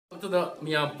ꯃꯇꯝꯗꯨꯗ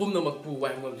ꯃꯤꯌꯥꯝ ꯄꯨꯝꯅꯃꯛꯄꯨ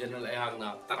ꯋꯥꯍꯪꯕꯝ ꯖꯦꯅꯔꯦꯜ ꯑꯩꯍꯥꯛꯅ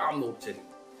ꯇꯔꯥꯝꯅ ꯑꯣꯛꯆꯔꯤ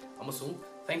ꯑꯃꯁꯨꯡ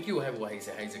ꯊꯦꯡꯛ ꯌꯨ ꯍꯥꯏꯕ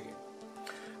ꯋꯥꯍꯩꯁꯦ ꯍꯥꯏꯖꯒꯦ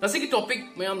ꯉꯁꯤꯒꯤ ꯇꯣꯄꯤꯛ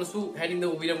ꯃꯌꯥꯝꯅꯁꯨ ꯍꯦꯗꯤꯡꯗ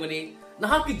ꯎꯕꯤꯔꯝꯒꯅꯤ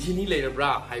ꯅꯍꯥꯛꯀꯤ ꯖꯤꯅꯤ ꯂꯩꯔꯕ꯭ꯔꯥ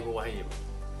ꯍꯥꯏꯕ ꯋꯥꯍꯩ ꯑꯃ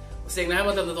ꯇꯁꯦꯡꯅ ꯍꯥꯏꯕ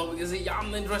ꯃꯇꯝꯗ ꯇꯣꯄꯤꯛ ꯑꯁꯤ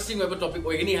ꯌꯥꯝꯅ ꯏꯟꯇꯔꯦꯁꯇꯤꯡ ꯑꯣꯏꯕ ꯇꯣꯄꯤꯛ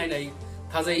ꯑꯣꯏꯒꯅꯤ ꯍꯥꯏꯅ ꯑꯩ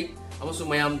ꯊꯥꯖꯩ ꯑꯃꯁꯨꯡ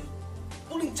ꯃꯌꯥꯝ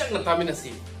ꯄꯨꯛꯅꯤꯡ ꯆꯪꯅ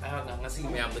ꯇꯥꯃꯤꯟꯅꯁꯤ ꯑꯩꯍꯥꯛꯅ ꯉꯁꯤꯒꯤ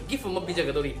ꯃꯌꯥꯝꯗ ꯒꯤꯐ ꯑꯃ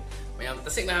ꯄꯤꯖꯒꯗꯧꯔꯤ ꯃꯌꯥꯝ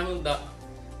ꯇꯁꯦꯡꯅ ꯍꯥꯏꯕ ꯃꯇꯝꯗ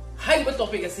ꯍꯥꯏꯔꯤꯕ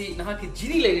ꯇꯣꯄꯤꯛ ꯑꯁꯤ ꯅꯍꯥꯛꯀꯤ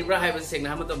ꯖꯤꯅꯤ ꯂꯩꯔꯤꯕ꯭ꯔꯥ ꯍꯥꯏꯕꯁꯤ ꯁꯦꯡꯅ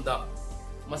ꯍꯥꯏꯕ ꯃꯇꯝꯗ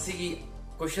ꯃꯁꯤꯒꯤ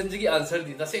क्वेश्चन आंसर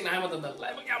दी तसेंग ना मतलब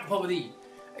लाइबक याम फबदी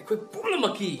अखोय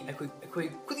पुनमकी अखोय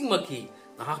खुदिंगमकी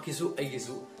नहाकिसु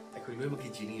अइगिसु अखोय लोयमकी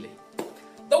जीनी ले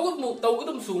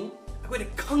तौगदम सुं अखोय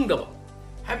खंगदब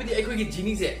हाबिदि अखोय की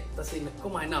जीनी से तसेंग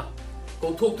कमायना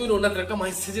कौथोक्तुनो नत्र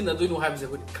कमाय सिजिनदुनो हाबिसे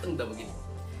अखोय खंगदबगी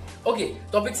okay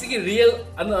topic सिगी real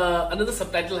another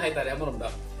subtitle हाय तारे अमरमदा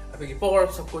अखोय की पावर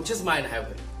ऑफ सबकॉन्शियस माइंड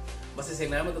हायबे मसे सेंग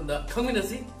ना मतलब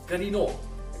खंगमिनसी करिनो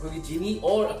अखोय की जीनी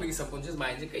और अखोय की subconscious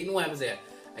mind J कइनो हायबसे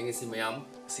I see my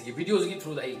videos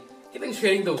through the keeping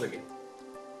sharing those again.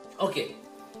 Okay.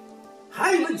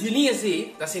 Hi, but Genie is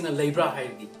that's in a Libra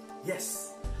Heidi. Yes.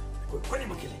 Quite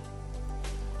makili.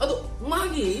 Ado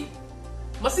Magi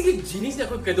Masiki Genie's na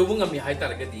kadobunga mi high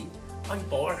targeti. Magi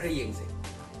power haying say.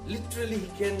 Literally he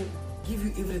can give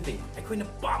you everything. I couldn't a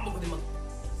bomb of him.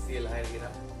 Sale high gira,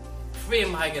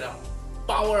 fame high gira,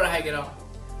 power high gira,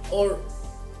 or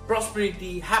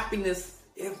prosperity, happiness.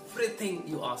 Everything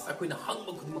you ask, I couldn't hang up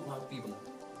with my people.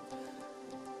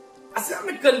 As I'm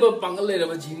a gun of Bangalore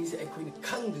of a genius, I couldn't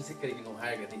come to say, you know,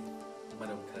 Haggerty,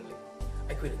 Madam Curly.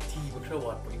 I couldn't tea with her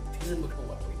what point, tisn't with her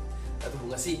what point.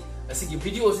 I see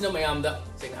videos in my amda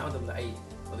saying how them the eye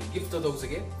or the gift of those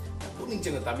again. I'm putting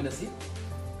Jim Taminasi.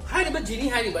 Hide about Genie,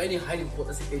 hide by any hiding for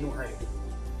the second no hide.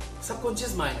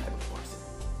 Subconscious mind, I have a course.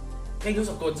 Can you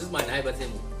subconscious mind? I but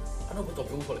him. I know what to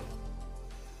do for it.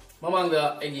 Mamang the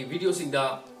videos in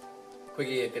the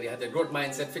growth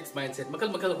mindset, fixed mindset, makal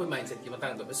mindset ki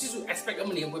matang to. Sisu aspect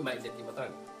amani yung mindset ki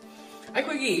matang. Ay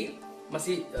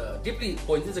masi deeply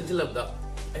pointed sa dilab da.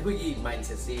 Ay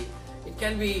mindset si it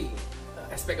can be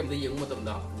aspect of the yung matam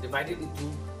da divided into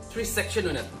 3 sections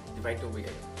on it. Divide over here.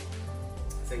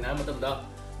 Saying na matam da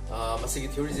masi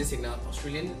theories is saying na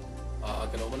Australian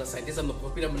kanoma na scientist am na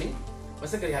piramani.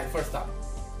 Masa kari first up.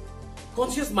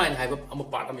 Conscious mind have a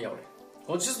part of me already.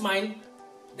 Conscious mind,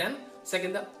 then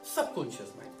second the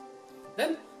subconscious mind,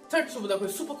 then third the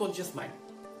superconscious mind.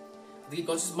 The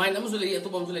conscious mind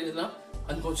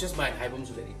unconscious mind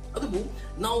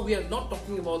now we are not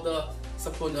talking about the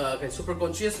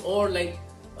superconscious or like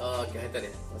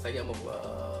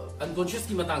unconscious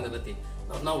ki matang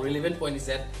now relevant point is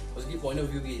that the point of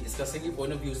view discussing the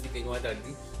point of view is the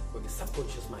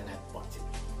subconscious mind part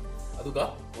aduga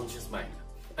conscious mind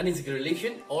and is a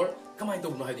relation or kamay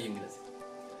to no hadi English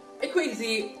I could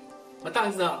see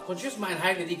matang na conscious mind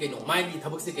high gadi kaino mind di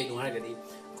thabak se kaino high gadi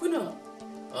kuna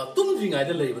tum dring ai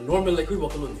da lei normal like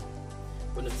walk alone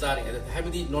kuna sari ai da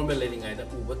habidi normal living ai da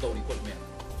uba tori kot me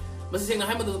mas sing na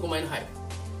hai madu ko mind high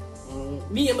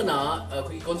mi amana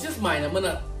kui conscious mind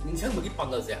amana ningsang bagi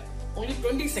pangal se only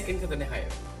 20 seconds ka ne high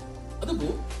adu bu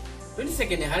 20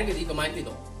 second ne high gadi ko mind ti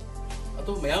no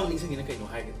atu mayam ningsang ina kaino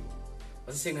high gadi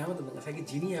mas sing na madu ngasai ki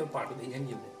Genie have part of the engine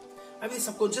give I mean,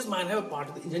 subconscious mind have a part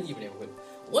of the engine even.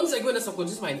 Once I go in a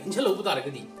subconscious mind, he will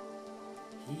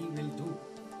do.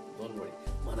 Don't worry.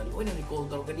 Mana loin na recall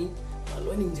tarkani,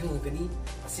 loin injang kani.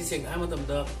 Asi saying I am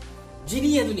the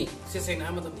Genie aduni. Asi saying I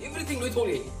am everything we told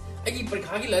you. I keep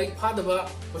perkhagi like father,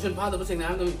 question father saying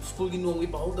I am the school in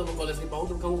Nongi, Pau the college, Pau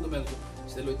the Kau the Melku.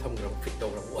 Still with thumb grab, fit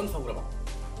over one thumb grab.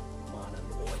 Mana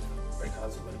loin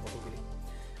perkhagi.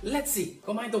 Let's see.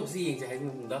 Come on, to see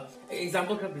the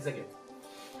example crap is again.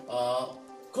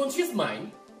 Conscious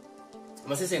mind,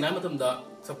 must say, I'm the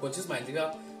subconscious mind.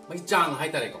 My chang high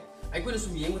tareko. I couldn't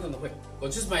assume young with the way.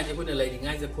 Conscious mind, I couldn't lighting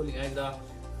eyes, pulling eyes,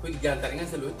 quick gathering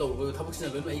as a little with topics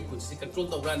and I could see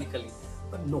control of radically.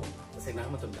 But no, the same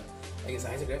I'm I guess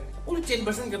I agree. Only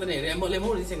 10% get an area.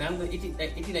 More is saying I'm the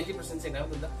 80-90% saying I'm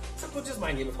the subconscious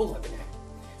mind. You hold that.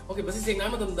 Okay, but saying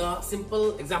I'm the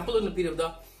simple example in the period of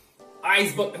the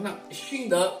iceberg. Shing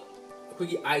the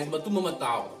quickie eyes, but to mama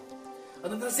tower.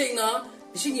 And the saying now,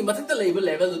 she gave the label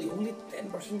level only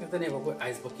 10% of the name of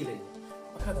iceberg killing.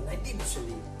 But had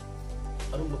 90%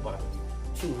 Arumba party,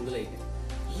 two the lady.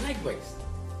 Likewise,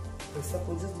 the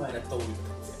subconscious mind I told you.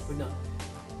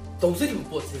 Those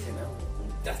reports say now,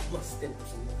 that was 10%.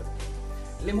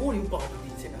 The more you part of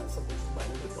these subconscious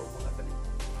mind will talk about happening.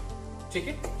 Check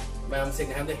it. I'm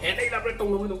saying I have the head I love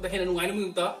the head and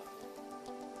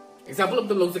example of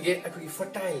the logs again, I could be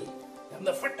fertile. I'm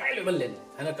the fertile level and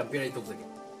I compare it to again.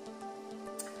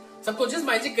 Subconscious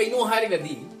mind is no higher than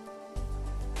the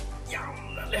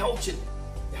Yam, the Hauchin.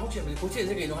 The Hauchin, the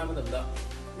coaches again, no hammer than that.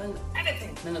 nang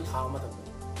anything nang tha ma tam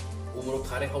umro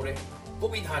thare hore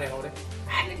kobi thare hore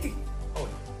anything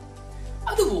hore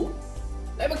adu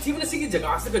lai bak thibna sigi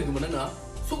jaga sa kan gumana na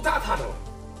sukta tha do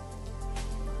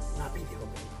na bi de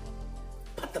hore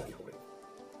phatta bi hore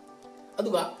adu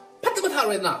ga phatta ma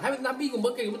thare na hai na bi gum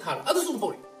ba kai gum thare adu sum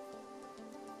hore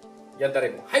yan tare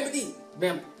ko hai bidi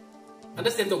mem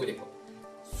understand to gide ko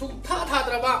sukta tha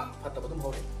dra ba phatta ba dum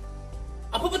hore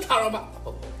apa ba thara ba apa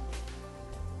hore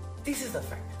this is the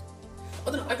fact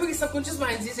aduna akhoi subconscious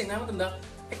mind ji seng na matam da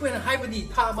akhoi na haibadi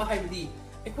tha ba haibadi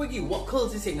akhoi gi wakal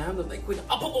ji seng na matam da akhoi na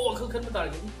apa ba wakal khan ma tar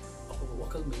gi apa ba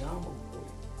wakal mayam bo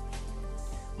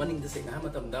maning da seng na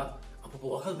matam da apa ba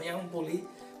wakal mayam boli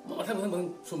ma thang thang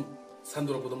sum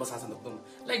sandura ko ma sa san ko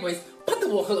likewise pat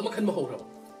wakal ma khan ma ho ra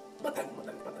matang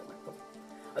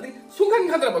adi sungan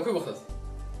khan ra ba khoi wakal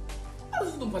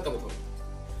asu dum pat ba thoi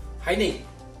hai nei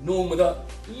no ma da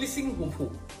lising humpu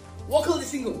wakal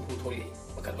lising humpu thoi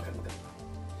makan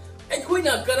akhoi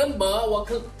na karamba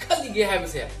wakal khalige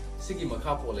haibase sigi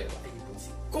makha pole ba ai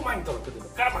punsi komai tor ka du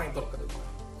karamai tor ka du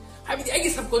habi ai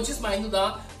subconscious mind da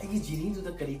ai genie du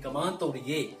da kari command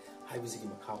toriye haibase gi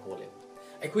makha pole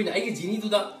akhoi na ai genie du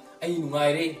da ai nungai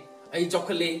re ai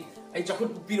chokhale ai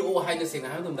chokhut piro haina se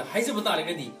na dum da haise bata re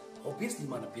gadi obviously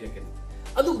mana pirakan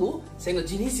adu bu senga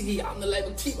genie sigi amna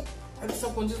live thiba habi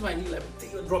subconscious mind ni live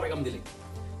thiba drop am dile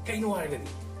kaino har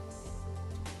gadi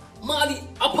mali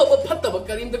apa fatta ba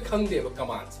karim da khangde ba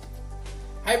command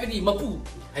haibidi mapu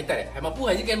hai tare hai mapu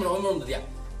hai ke mon mon dia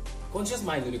conscious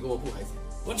mind ni ko mapu hai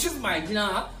conscious mind na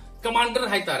commander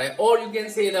hai tare or you can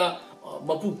say the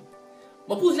mapu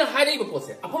na hai dei ba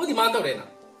pose apa ba di man tore na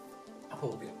apa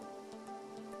ba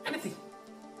anything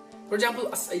for example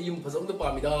as ayum phazam da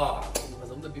pamida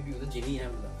phazam da bibi da genie hai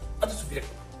da adu su pire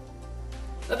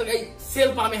na to ai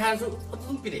sel pame han su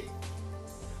adu pire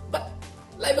but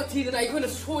lai bak thi na ai khoi na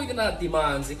soi na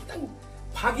demand se kitang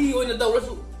phagi oi na daura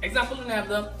su example na have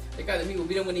the academy u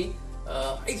biram gani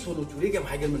ai sonu chure ke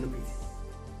bhaigal man bi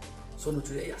sonu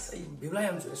chure ai sai bibla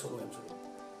yam chure sonu yam chure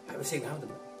ai ba seng ha da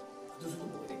du su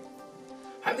bo de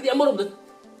hai bi amarom da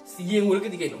si yeng ur ke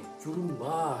di ke no churum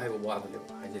ba hai ba wa da le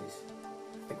hai jari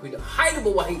ai khoi na hai da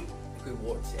ba wa hai khoi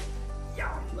word se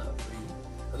yam na bi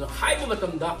ado hai ba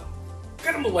matam da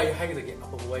karam ba hai ga da ke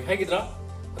apa ba hai ga da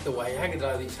ata wai ha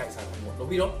gidra di sai sa mo lo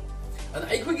biro and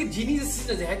ai khoi gi genie si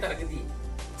na je hai tar ka di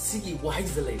sigi wai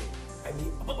je lai ai bi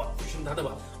apa ba question da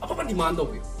ba apa ba demand do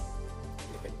bi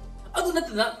adu na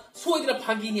ta soi dra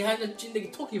phagi ni ha na chin de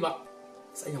gi thoki ba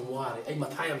sai yang wa re ai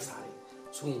ma tha yam sa re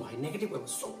sung wai negative ba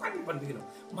so pan bi no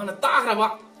mana ta gra ba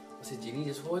se genie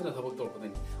je soi na thabak tor ko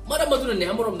ni mara maduna ne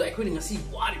amorom da ai khoi ni ngasi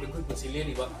wa ri ba khoi ko se le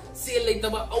li ba se lai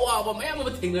ta ba awa ba ma ya ma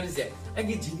thing na se ai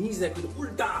gi genie je ko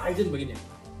ulta ai jen ba gi ne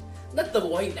not the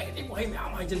why negative why me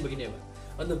am hajen begini ba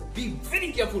and be very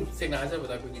careful segna haja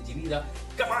bata ko genie da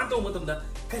command to matam da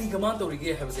kari command to rige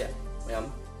have se mayam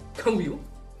khangbiu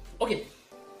okay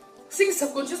sing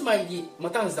subconscious mind gi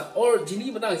matang sa or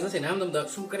genie matang sa se nam dam da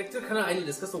sum character khana ai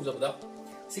discuss to jabda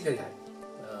si kari hai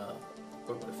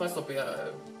first topic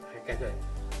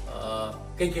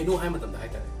kai no hai matam da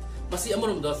hai ta masi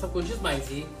amarum da subconscious mind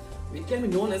si it can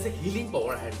be known as a healing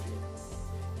power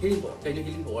healing power kai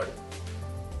healing power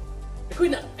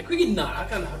akhoi gi na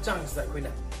kan ha chang sa akhoi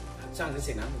na chang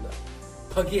se na da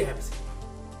phage hai basi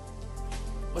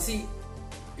masi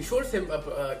ishor se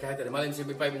ka ta malam se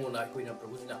pai mo na akhoi na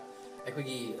prabhu na akhoi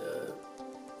gi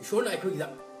ishor na akhoi gi da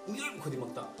mi khodi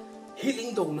makta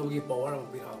healing to na gi power am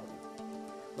bi ha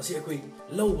masi akhoi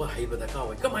lo ba hai ba da ka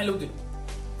wai kamai lo din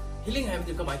healing hai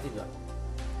bi kamai tin ga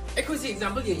akhoi si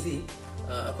example yeng si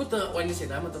kuta wani se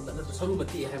na matam da saru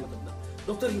mati hai matam da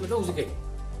doctor gi ba do ke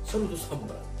saru to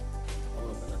sambra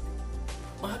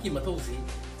mahaki matau si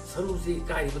saru si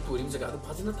kai ba tori jaga da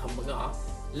phajna thammaga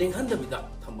lenghan da bida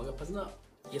thammaga phajna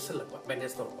yesal la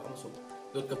bandage tor pa maso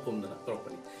dot ka pum na tor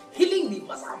pani healing ni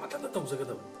masa mata da tau jaga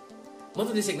da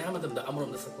madu ni segna madam da amrom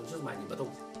da subconscious mind ba tau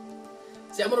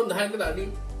si amrom da han ka da di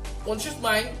conscious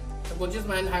mind subconscious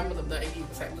mind hai madam da ai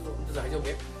sai da da jo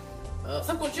ge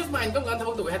subconscious mind kam kan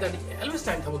thabak to ha da di always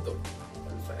time thabak to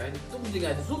sai tum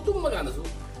jinga da su tum maga da su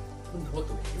tum thabak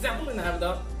to example na ha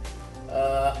da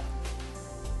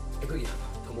akhoi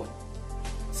thamoi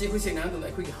se khoi se na da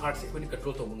akhoi gi heart se khoi ni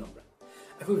control to ngambra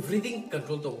akhoi breathing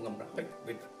control to ngambra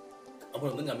with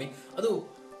amon da ngami adu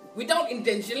without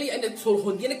intentionally and so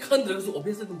hon gi na khandra so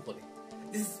obviously tum pole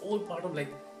this is all part of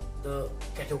like the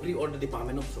category or the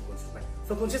department of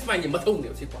subconscious mind ni mathau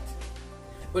ne si part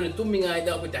when tum mingai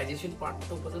da digestion part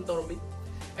to pasan to robi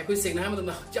akhoi se na ma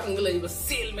da chang ga lai ba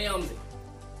cell mayam se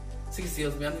six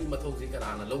cells mayam ni mathau se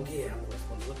karana loge am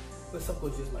responsible for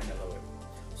subconscious mind alone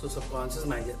so subconscious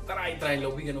mind tarai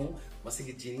lobi gano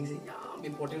masigi genie se yam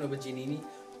important over genie ni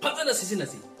fazana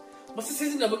sizinasi masi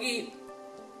sizinabagi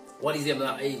what is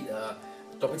yamna ai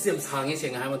topic se am sange se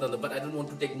ngai mata but I don't want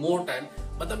to take more time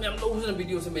matam yam lo usna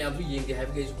video se me am yeng de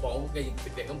have guys pau kai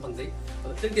feedback am pangjai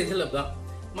ten ten labda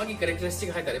magi characteristic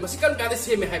hai tare masi kan ka de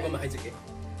se me hai ba ma hai jike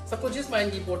subconscious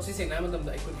mind ki port se ngai matam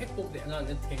da I could head pok de angang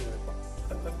den theng ra pa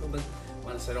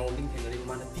man surrounding theng ri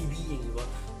man TV yeng ba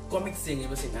comics yeng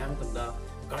ba se ngai matam da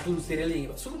cartoon serial yeng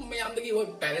ba su mayam da ki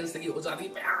parents da ki oja da ki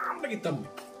mayam da ki tam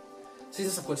si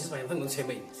subconscious mind thang se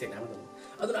mai se ngai matam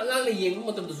other अंगांग ने Young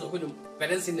मतलब तो कोई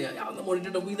parents ने यार ना monitor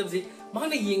तो तब से मां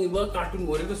ने येंग व कार्टून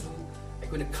गोरे तो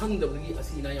कोई खंग दब की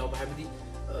असी ना याव भाबदी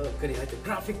करी हाते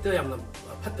ग्राफिक तो याम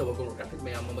फत्तब को ग्राफिक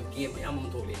में याम गेम याम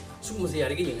थोले सुम से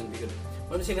यार के येंग बिगन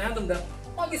मन से ना तमदा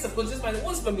मागी सबकॉन्शियस माइंड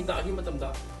वंस बमिता की मतमदा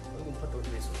को फत्तो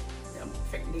ने सो याम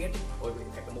इफेक्ट नेगेटिव और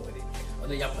इफेक्ट मो दे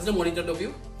अदर या फज मॉनिटर तो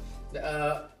व्यू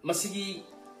मसिगी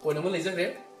कोन म लेजरे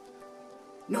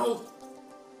now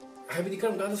I believe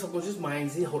that the subconscious mind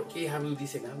is how to handle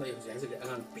this and handle it. I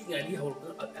am being idea how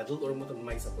adult or more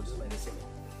my subconscious mind is saying.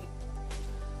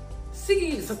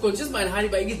 See, subconscious mind hari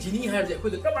by Genie has a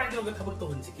good mind of the cover to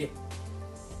Hunziki.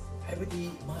 I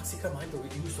believe Maxika mind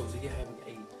of use of the having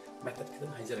a method to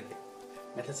the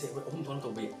method say home ton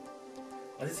to be.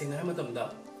 I say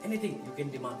Namatamda, anything you can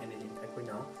demand anything. I put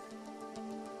now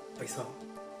Paisa,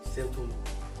 still to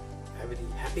have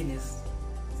the happiness,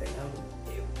 say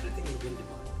everything you can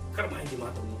demand. Kamai di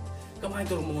mata ni, kamai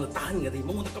tu orang mungkin tahan gadi,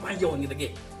 mungkin tu kamai jauh ni lagi.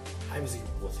 Hai mesti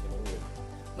bos ni,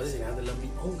 mesti saya ada lambi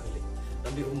hong kali,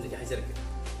 lambi hong jadi hajar ke.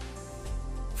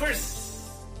 First,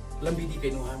 lambi di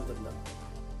kainu hai macam mana?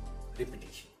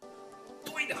 Repetition.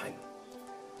 Tu ini hai.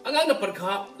 Angang na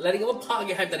perkha, lari kamu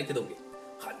phage hai dari kedoge.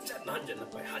 Hanjan na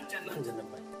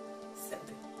pai.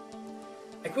 Sente.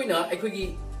 Aku ni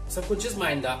subconscious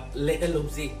mind dah leher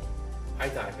lobzi hai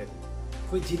tarik kadi.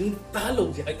 Kau Genie tahan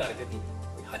lobzi hai tarik kadi.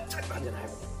 अच्छा कांजन है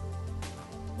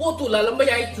वो तो लालम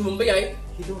बजाय चुम बजाय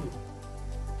ही दो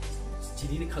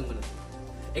Genie ने खंग बना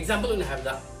example उन्हें have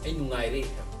that आई नुंगाई रे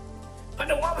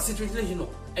पता वाला situation है नो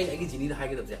आई ना कि Genie ने हाई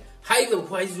के तब से हाई तो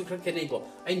खुआई जो कर के नहीं को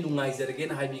आई नुंगाई जर के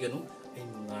ना हाई भी करूँ आई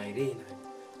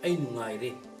नुंगाई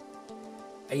रे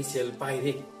आई सेल पाई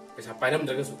रे पैसा पाई रम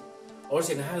दरगसु और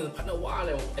से ना पता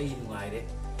वाला आई नुंगाई रे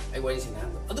आई वाई से ना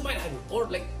अदु पाई हाई और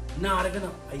like ना रखना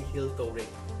आई heal तो रे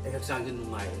आई हक्सांग जन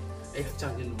नुंगाई रे I have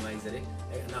changed in my zare.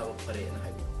 I now pare na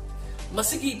habi.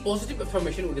 Masigi positive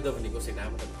affirmation ugi da bani ko se na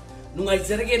matam. Nungai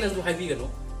zare ke na zo habi gano.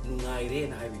 Nungai re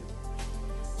na habi.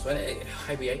 So I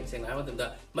habi ai se na matam da.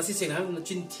 Masi se na na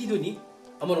chin thi do ni.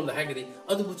 Amorom da habi.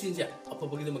 Adu bu chin ja. Apa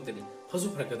bagi da magtani. Hazu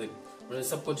phara do. When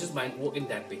subconscious mind work in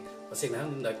that way. Masi na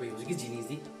da ko yugi Genie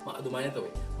di. Ma adu mana to we.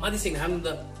 Ma di se na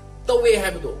da. To we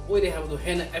habi do. We re habi do.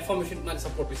 Hen affirmation na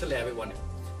support pisa le habi one.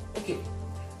 Okay.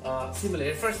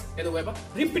 Similar first cái đầu ba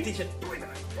repetition tôi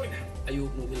này ayu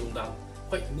nung hilung dang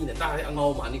phải mi na ta ang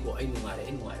ngau ma ni ko ai nungai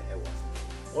ai wa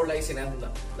or like sen am da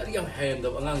la ri am hem da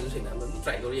angang ju sen am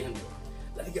try do ri hem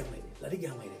la ri ga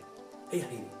mai ai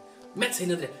hai match hai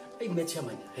na de ai match ya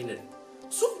mai hai na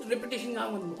so repetition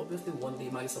ngang obviously one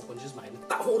day my subconscious mind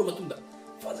ta ho ma tung da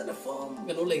fa za na form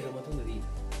ga no lai ma tung da ri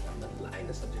am na line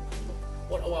the subject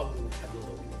what our have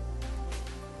no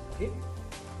okay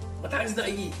Matang na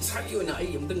ay isagi na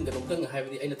ay amdang ganong hai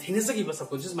badi ay na thinasagi ba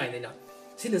subconscious mind na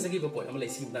sinasagi ba point amalay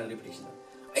sim na repetition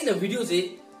ay na video se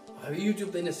YouTube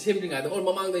ta na same thing ay or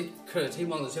mamang dai khar chai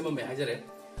mang se ma me hai jare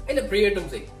ay na prayer tum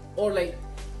se or like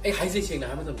ay hai se cheng na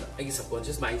ha matam na ay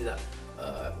subconscious mind da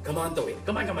command to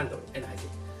command to ay na hai se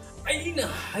ay na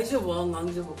hai se wa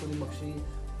ngang se ba ko ni makshi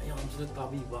ay am se ta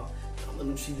bi ba am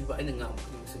nu si ba ay na ngam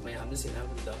ko ni se may am se na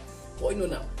da Oi no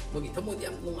na, magi thamo di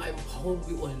am nungai phau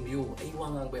bi on view ai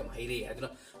wangang ba mai re aduna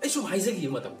ai sum hai jagi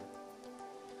matam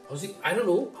hosi I don't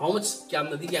know how much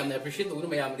kyam na di kyam na appreciate no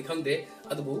ma yam di khang de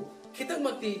adu khitang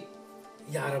makti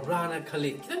yarabra na khale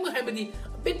khitang ma hai badi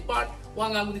bit part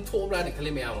wangang di thobra ni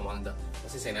khale ma yam mang da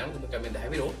masi sena ma comment da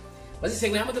hai biro masi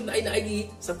sena ma ai na ai gi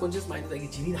subconscious mind da ai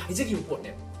Genie hai jagi report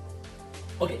ne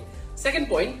okay second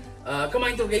point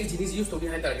combine to get Genie use to be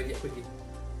hai tar ga di akoi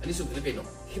ani sum ne no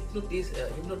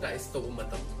hypnotize to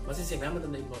matam masi se na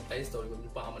matam hypnotize to ko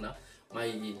pa amana mai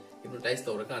hypnotize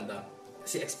to ra kan da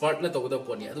si expert na to da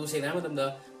poni adu se na matam da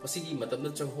masi gi matam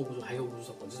na chang ho bu hai ho bu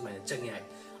subconscious mind chang ai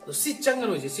adu si chang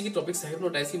ro si gi topic sa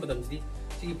hypnotize ki matam si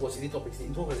gi positive topic si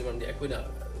intho ka ji man de akoi na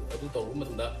adu to ru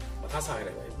matam da matha sa ga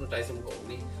ra hypnotize ko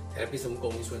ni therapy sam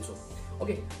ko ni so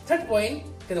okay third point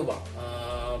keno ba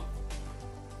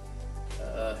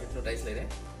hypnotize le re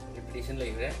repetition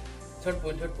le re third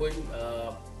point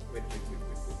wait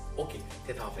okay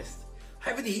that harvest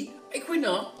hai badi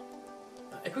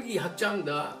aikoi gi hakchang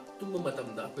da tumma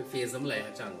matamda akoi phase am lai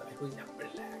hachangda akoi yam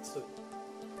relax so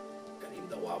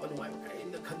karimda waba nungai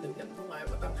karimda khanda yam nungai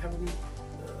batang hamni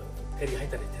kari hai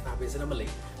tare theta phase na malai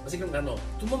masi kam gano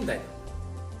tumam dai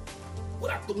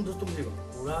pura tum jiba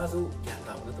pura zo gyan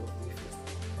ta na to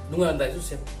nungai dai so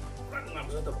se pura ngam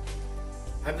so to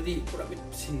habidi pura bit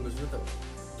sing so to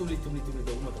tuli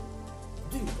do ma to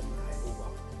ding ma hai ba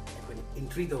akoi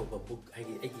entry do ba book ai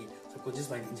subconscious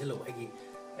mind injelo ai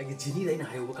Genie dai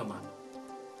na hai ba command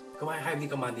kamai hai ni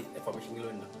command di information gi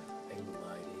loina ai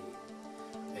nungai ri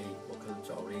ai wakal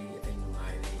chawri ai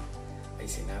nungai ri ai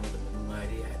senga ma nungai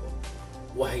ri hai ba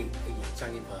wai ai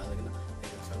chang in pha la na ai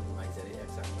chang nungai jare ai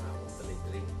chang na ba tale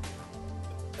tale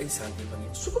ai santi bangi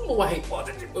super mo wai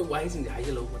positive wai sing hai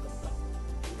lo ma tam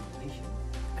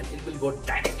and it will go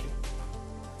directly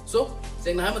so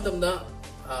seng na ma tam da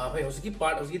hai hosiki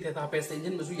part hosiki theta page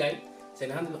engine ma su yai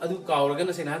Senahan adu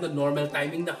kauragan senahan the normal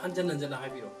timing da hanjan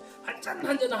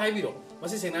haibiro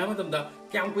masi senahan matam da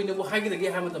kyam kuina bu haigi da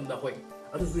ge ha matam da hoi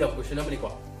adu su yap question amani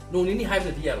ko no ni haib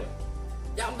da diaro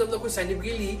yam dam da ko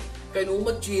scientifically kai no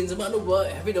ma change ma no ba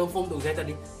habit of form do zai ta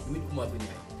di numit kuma tu ni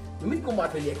numit kuma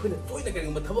tu ni ko na toy da ga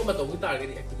ma thaba ma to gu tar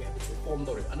ga di ko habit form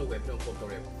do re anu web form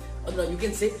do re adu you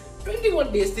can say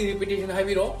 21 days the repetition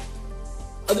haibiro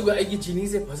aduga ai Genie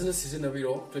se phasana season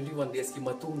abiro 21 days ki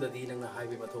matung da di nang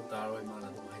haibe mathok taroi mana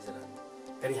dum haijara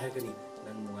kari haigani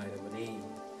nang nungai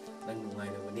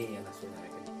ra bane ana sena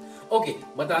haigani okay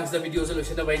matang sa video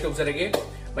solution na bai tok sarege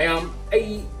mayam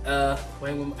ai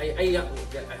ya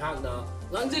ha na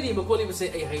ngangjani ba koli base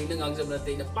ai hai na ngangjam na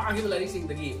te na pa gi lari sing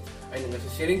dagi ai na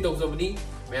sharing tok zabani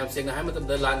mayam se nga hai matam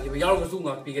da lan gi yaw ga su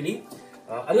nga pi gani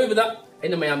aroi bada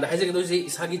aina mayam da haje do se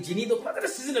isagi Genie do padra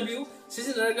season abiu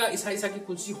season raga isagi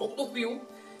punsi hoktok biu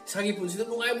isagi punsi do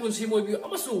nungai punsi moi biu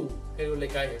amasu kero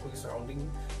lekai ko surrounding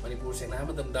manipur se na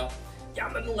matam da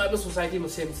yamna nungai ba society ma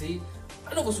sem si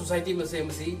ano ko society ma sem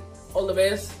si all the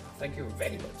best thank you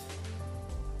very much